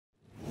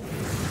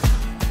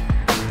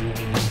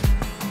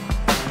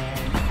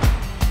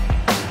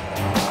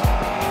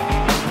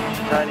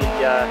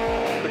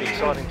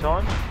exciting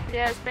time?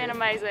 Yeah, it's been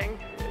amazing.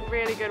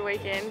 Really good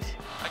weekend.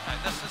 Okay,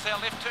 this is our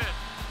left turn.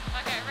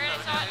 Okay, really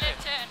tight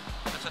left turn.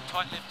 It's a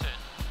tight left turn.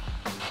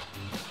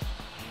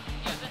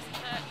 Yeah, this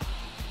is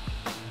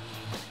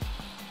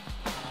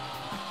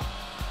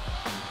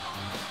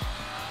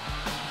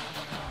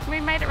it. We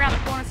made it around the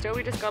corner still,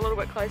 we just got a little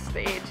bit close to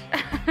the edge.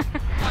 Right,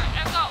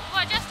 I've got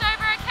just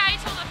over a K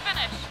till the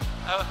finish.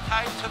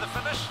 Okay, to the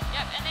finish?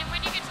 Yep, and then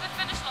when you get to the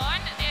finish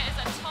line, there is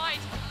a tight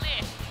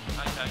left.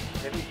 Okay.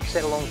 Have you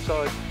sat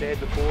alongside Dad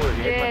before? Have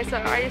you had Yeah, much so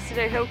I used to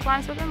do hill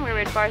climbs with him where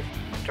we'd both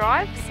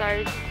drive,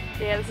 so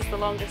yeah, this is the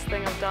longest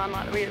thing I've done.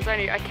 Like, it was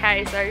only a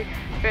K, so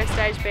first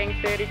stage being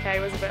 30K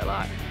was a bit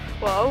like,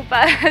 whoa,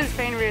 but it's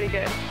been really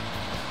good.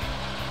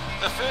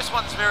 The first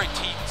one's very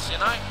tense, you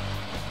know?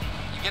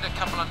 You get a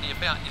couple under your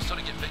belt and you sort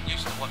of get a bit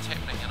used to what's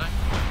happening, you know?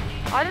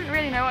 I didn't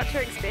really know what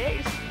to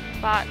expect,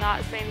 but no,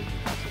 it's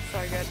just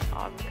so good.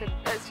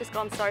 It's just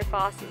gone so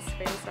fast, it's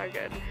been so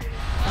good.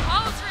 It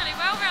holds really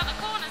well around the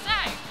corners,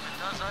 eh?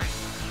 It does, eh?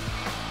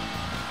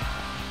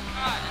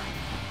 Right.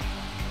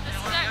 This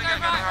is it, go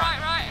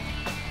right.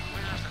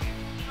 Where is it?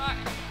 Right.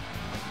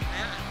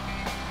 Yeah.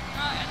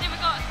 Right, and then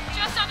we've got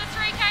just under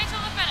 3K till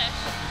the finish.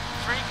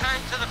 3K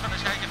to the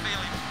finish, how you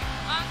feeling?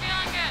 I'm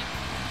feeling good.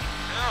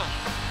 Cool.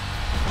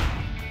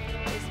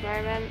 This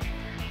moment.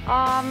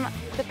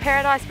 The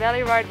Paradise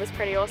Valley Road was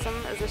pretty awesome.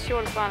 It was the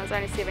shortest one, it was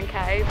only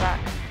 7K, but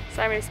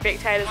so many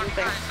spectators and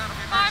things.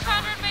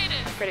 500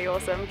 metres. Pretty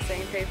awesome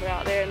seeing people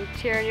out there and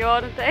cheering you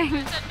on and things.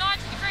 It's a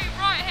 90-degree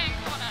right-hand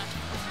corner.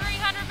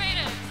 300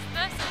 metres.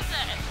 This is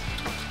it.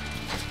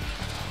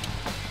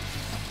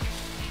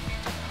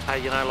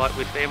 Hey, you know, like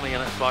we're family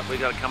and it's like we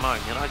got to come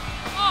home, you know?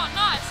 Oh,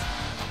 nice.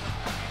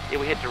 Yeah,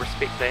 we had to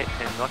respect that,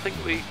 and I think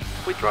we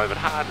drove it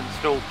hard and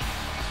still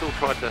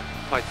tried to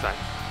play safe.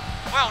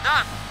 Well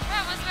done.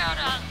 That was well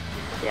done.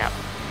 Yeah,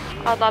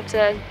 I'd love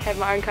to have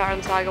my own car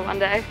in Targa one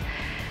day.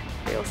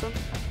 It'd be awesome.